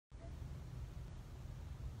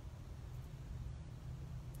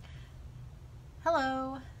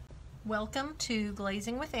Hello, welcome to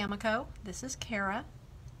Glazing with AMACO. This is Kara.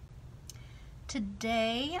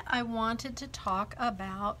 Today I wanted to talk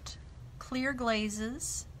about clear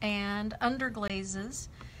glazes and underglazes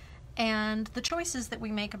and the choices that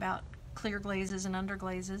we make about clear glazes and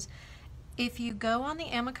underglazes. If you go on the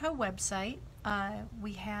AMACO website,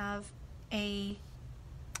 we have a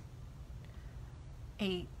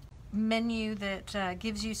menu that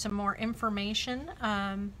gives you some more information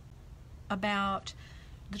about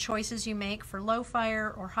the choices you make for low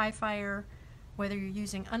fire or high fire, whether you're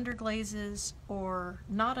using underglazes or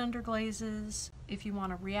not underglazes, if you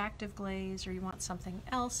want a reactive glaze or you want something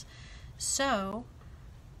else. So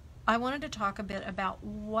I wanted to talk a bit about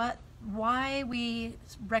why we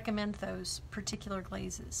recommend those particular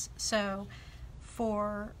glazes. So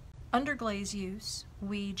for underglaze use,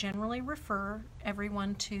 we generally refer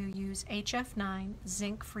everyone to use HF9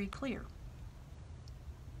 zinc-free clear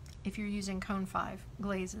if you're using cone 5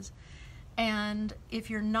 glazes. And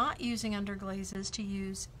if you're not using underglazes, to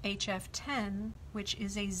use HF10, which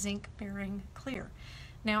is a zinc-bearing clear.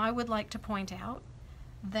 Now I would like to point out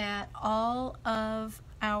that all of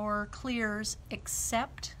our clears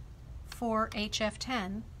except for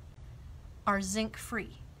HF10 are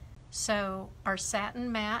zinc-free. So our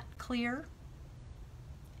satin matte clear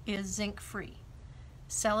is zinc-free.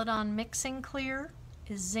 Celadon mixing clear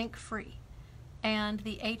is zinc-free. And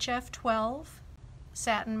the HF12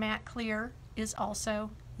 satin matte clear is also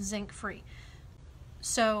zinc-free.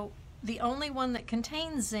 So the only one that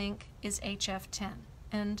contains zinc is HF10.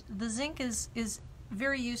 And the zinc is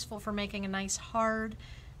very useful for making a nice hard,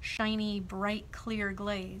 shiny, bright, clear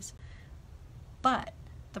glaze. But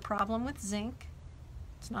the problem with zinc,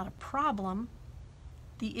 it's not a problem.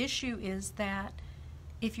 The issue is that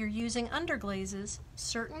if you're using underglazes,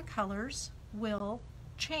 certain colors will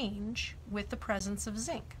change with the presence of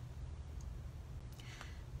zinc.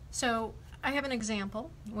 So I have an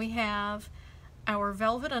example. We have our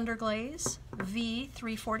velvet underglaze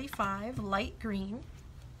V345 light green,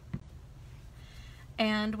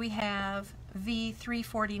 and we have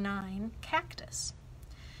V349 cactus,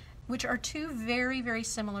 which are two very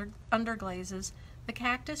similar underglazes. The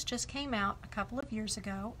cactus just came out a couple of years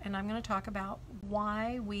ago, and I'm going to talk about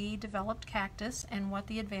why we developed cactus and what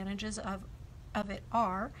the advantages of it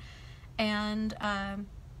are, and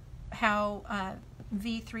how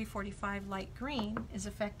V345 light green is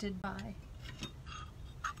affected by.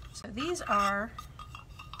 So these are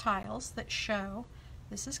tiles that show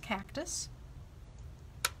this is cactus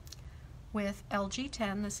with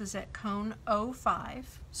LG10. This is at cone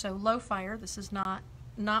 05, so low fire. This is not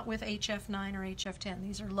with HF9 or HF10.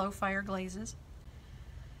 These are low fire glazes.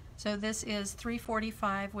 So this is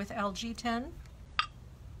 345 with LG10,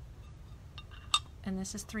 and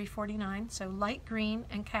this is 349, so light green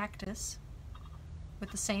and cactus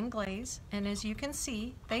with the same glaze. And as you can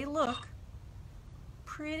see, they look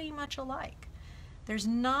pretty much alike. There's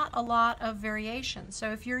not a lot of variation.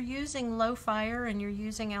 So if you're using low fire and you're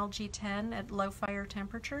using LG10 at low fire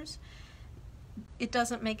temperatures, it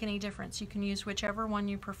doesn't make any difference. You can use whichever one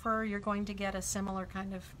you prefer. You're going to get a similar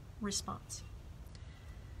kind of response.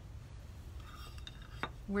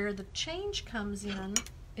 Where the change comes in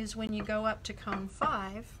is when you go up to cone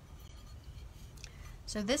 5.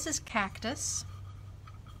 So this is cactus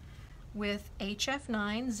with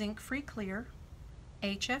HF9 zinc-free clear,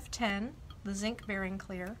 HF10 the zinc-bearing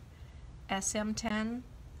clear, SM10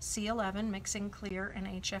 C11 mixing clear, and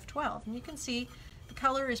HF12. And you can see the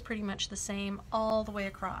color is pretty much the same all the way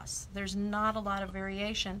across. There's not a lot of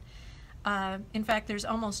variation. In fact, there's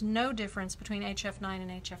almost no difference between HF9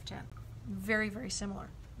 and HF10. Very similar.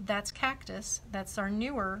 That's cactus. That's our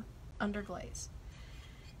newer underglaze.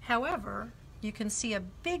 However, you can see a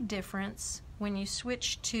big difference when you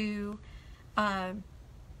switch to the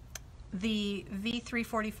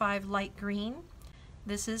V345 light green.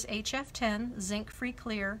 This is HF10 zinc-free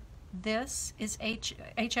clear. This is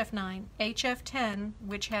HF9, HF10,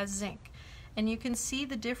 which has zinc. And you can see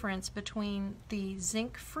the difference between the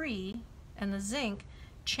zinc-free and the zinc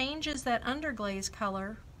changes that underglaze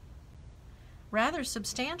color rather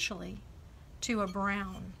substantially to a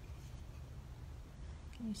brown.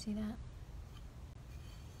 Can you see that? I'm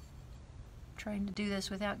trying to do this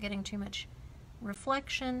without getting too much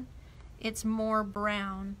reflection. It's more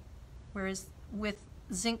brown, whereas with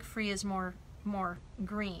zinc-free is more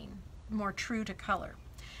green, more true to color.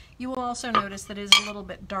 You will also notice that it is a little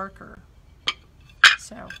bit darker,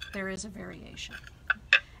 so there is a variation.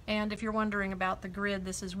 And if you're wondering about the grid,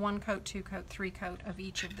 this is 1 coat, 2 coat, 3 coat of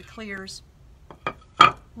each of the clears.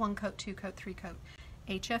 1 coat, 2 coat, 3 coat.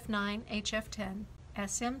 HF9, HF10,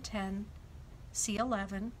 SM10,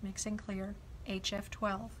 C11, mixing clear,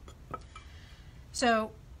 HF12.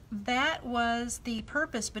 So that was the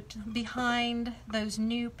purpose behind those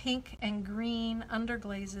new pink and green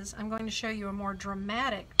underglazes. I'm going to show you a more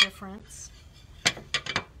dramatic difference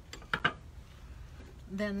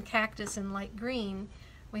than cactus and light green.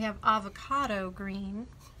 We have avocado green,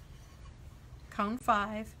 cone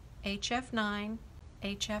 5, HF9,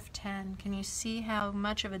 HF10. Can you see how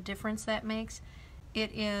much of a difference that makes?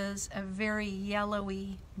 It is a very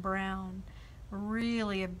yellowy brown,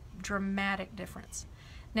 really a dramatic difference.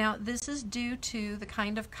 Now this is due to the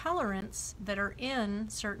kind of colorants that are in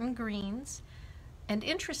certain greens, and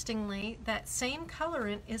interestingly that same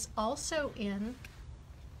colorant is also in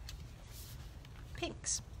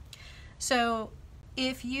pinks. So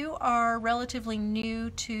if you are relatively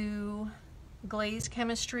new to glaze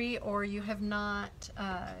chemistry, or you have not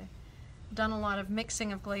done a lot of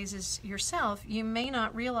mixing of glazes yourself, you may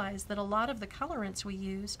not realize that a lot of the colorants we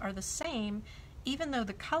use are the same, even though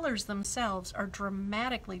the colors themselves are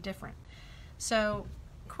dramatically different. So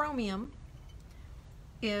chromium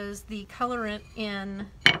is the colorant in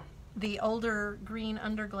the older green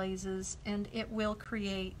underglazes, and it will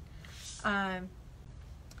create a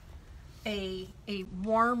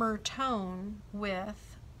warmer tone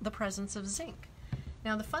with the presence of zinc.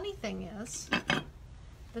 Now the funny thing is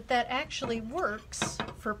that actually works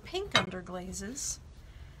for pink underglazes.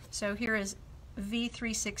 So here is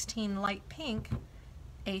V316 light pink.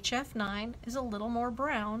 HF9 is a little more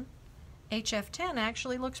brown. HF10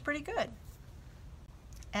 actually looks pretty good.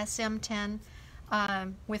 SM10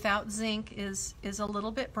 without zinc is a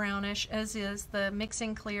little bit brownish, as is the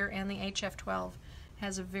Mixing Clear, and the HF12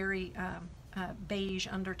 has a very beige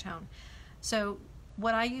undertone. So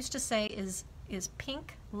what I used to say is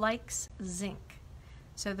pink likes zinc.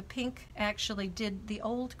 So the pink actually did, the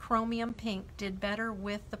old chromium pink did better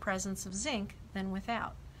with the presence of zinc than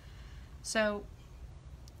without. So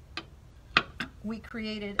we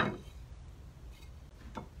created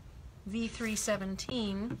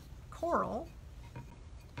V317 coral,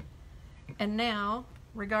 and now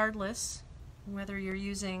regardless whether you're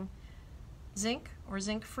using zinc or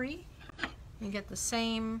zinc-free, you get the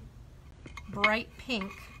same bright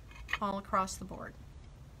pink all across the board.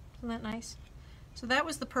 Isn't that nice? So that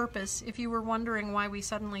was the purpose. If you were wondering why we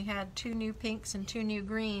suddenly had 2 new pinks and 2 new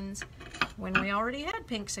greens when we already had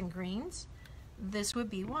pinks and greens, this would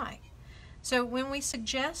be why. So when we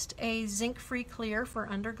suggest a zinc-free clear for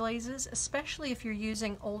underglazes, especially if you're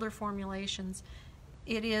using older formulations,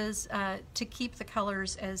 it is to keep the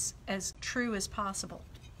colors as true as possible,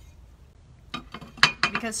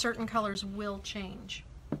 because certain colors will change.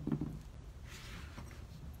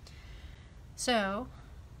 So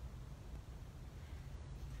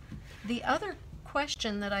the other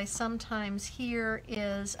question that I sometimes hear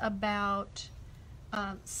is about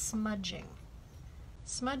smudging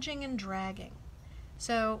and dragging.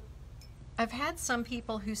 So I've had some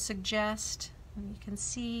people who suggest, and you can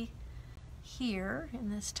see here in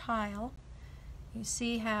this tile, you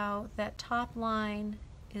see how that top line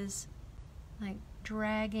is like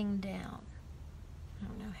dragging down. I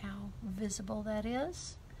don't know how visible that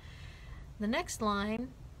is. The next line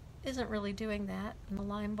isn't really doing that, and the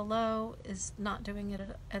line below is not doing it,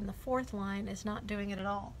 and the fourth line is not doing it at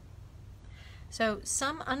all. So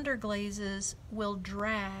some underglazes will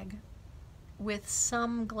drag with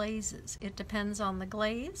some glazes. It depends on the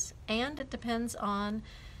glaze, and it depends on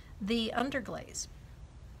the underglaze.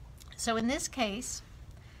 So in this case,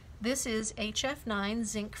 this is HF9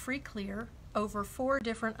 zinc-free clear over 4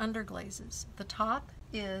 different underglazes. The top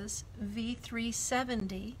is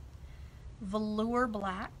V370 velour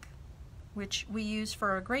black, which we use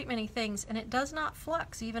for a great many things, and it does not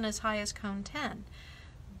flux even as high as cone 10.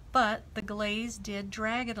 But the glaze did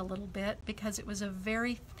drag it a little bit because it was a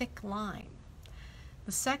very thick line.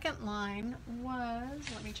 The second line was,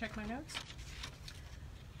 let me check my notes,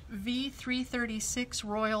 V336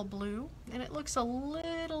 royal blue, and it looks a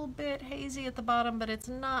little bit hazy at the bottom, but it's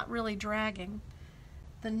not really dragging.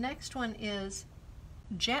 The next one is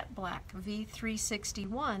jet black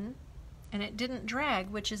V361, and it didn't drag,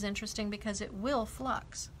 which is interesting because it will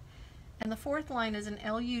flux. And the fourth line is an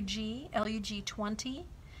LUG 20,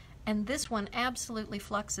 and this one absolutely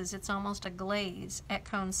fluxes. It's almost a glaze at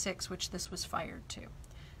cone 6, which this was fired to.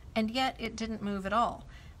 And yet it didn't move at all,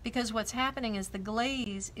 because what's happening is the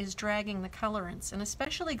glaze is dragging the colorants, and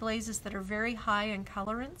especially glazes that are very high in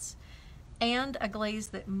colorants, and a glaze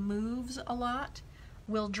that moves a lot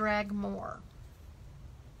will drag more.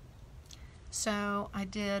 So I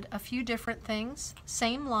did a few different things,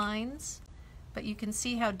 same lines, but you can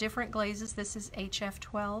see how different glazes. This is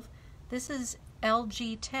HF12. This is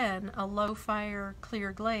LG10, a low fire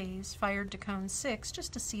clear glaze, fired to cone 6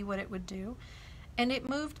 just to see what it would do. And it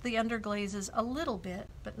moved the underglazes a little bit,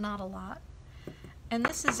 but not a lot. And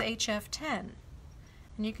this is HF10.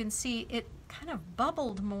 And you can see it kind of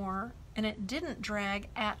bubbled more, and it didn't drag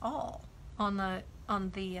at all on the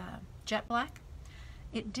jet black.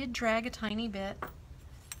 It did drag a tiny bit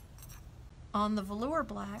on the velour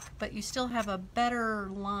black, but you still have a better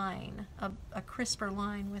line, a crisper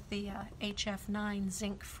line with the HF9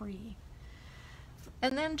 zinc free.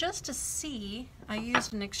 And then just to see, I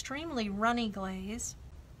used an extremely runny glaze,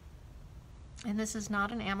 and this is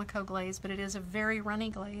not an AMACO glaze, but it is a very runny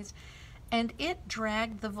glaze, and it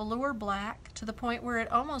dragged the velour black to the point where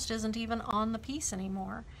it almost isn't even on the piece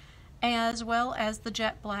anymore, as well as the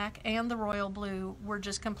jet black and the royal blue were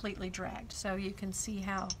just completely dragged. So you can see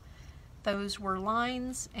how those were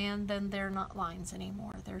lines, and then they're not lines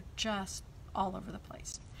anymore. They're just all over the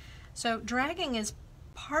place. So dragging is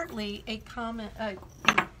partly a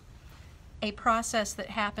process that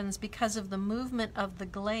happens because of the movement of the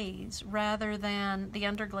glaze rather than the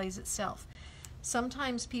underglaze itself.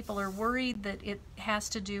 Sometimes people are worried that it has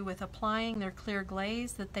to do with applying their clear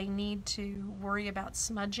glaze, that they need to worry about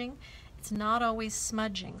smudging. It's not always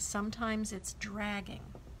smudging. Sometimes it's dragging.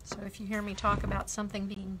 So if you hear me talk about something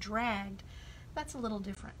being dragged, that's a little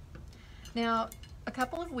different. Now, a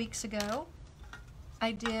couple of weeks ago,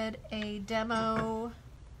 I did a demo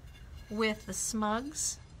with the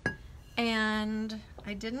smugs, and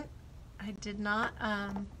I did not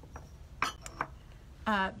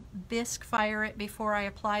bisque fire it before I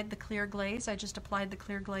applied the clear glaze. I just applied the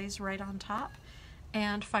clear glaze right on top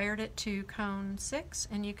and fired it to cone 6,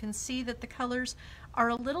 and you can see that the colors are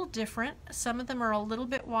a little different. Some of them are a little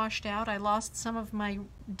bit washed out. I lost some of my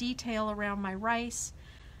detail around my rice.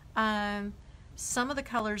 Some of the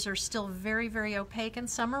colors are still very, very opaque, and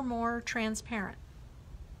some are more transparent.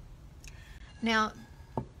 Now,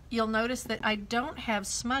 you'll notice that I don't have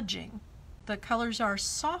smudging. The colors are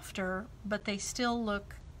softer, but they still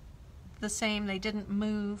look the same. They didn't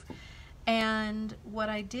move. And what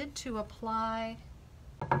I did to apply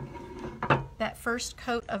that first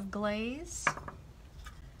coat of glaze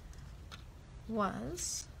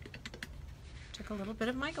was took a little bit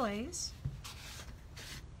of my glaze,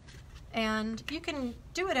 and you can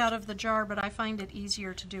do it out of the jar, but I find it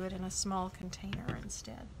easier to do it in a small container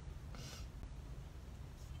instead.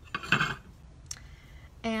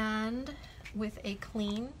 And with a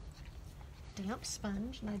clean damp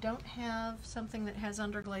sponge, and I don't have something that has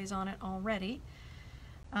underglaze on it already,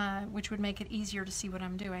 which would make it easier to see what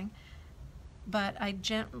I'm doing, but I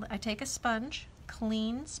take a sponge,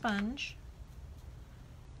 clean sponge,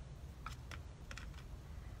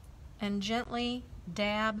 and gently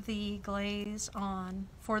dab the glaze on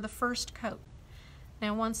for the first coat.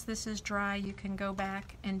 Now once this is dry, you can go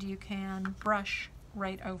back and you can brush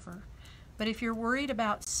right over. But if you're worried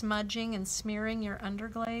about smudging and smearing your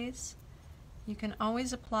underglaze, you can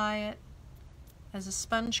always apply it as a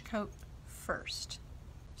sponge coat first.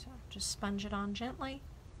 So just sponge it on gently,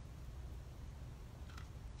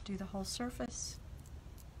 do the whole surface.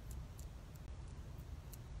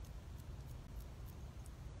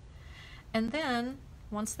 And then,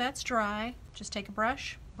 once that's dry, just take a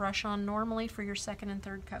brush on normally for your second and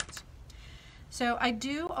third coats. So I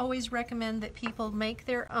do always recommend that people make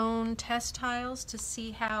their own test tiles to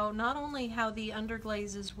see how, not only how the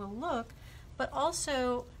underglazes will look, but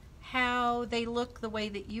also how they look the way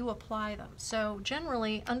that you apply them. So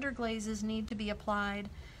generally, underglazes need to be applied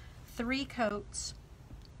 3 coats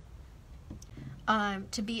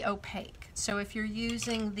to be opaque. So if you're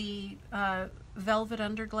using the velvet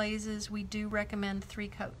underglazes, we do recommend 3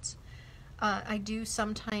 coats. I do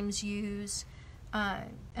sometimes use an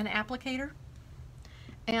applicator,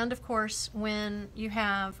 and of course when you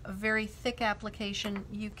have a very thick application,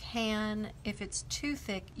 you can, if it's too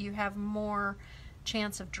thick, you have more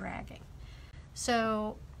chance of dragging.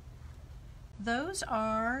 So those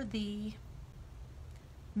are the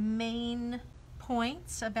main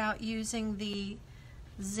points about using the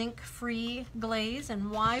zinc-free glaze,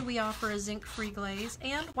 and why we offer a zinc-free glaze,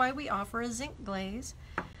 and why we offer a zinc glaze.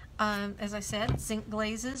 As I said, zinc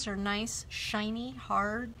glazes are nice, shiny,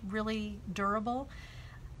 hard, really durable,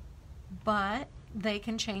 but they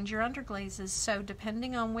can change your underglazes. So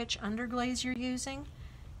depending on which underglaze you're using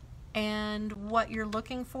and what you're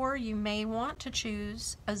looking for, you may want to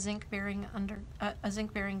choose a zinc-bearing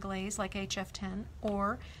glaze like HF10,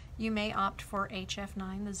 or you may opt for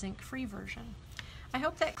HF9, the zinc-free version. I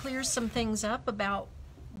hope that clears some things up about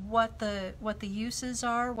what the uses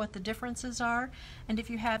are, what the differences are, and if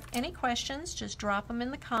you have any questions, just drop them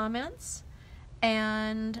in the comments,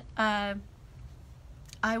 and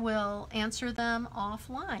I will answer them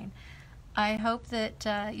offline. I hope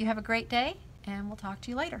that you have a great day, and we'll talk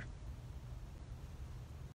to you later.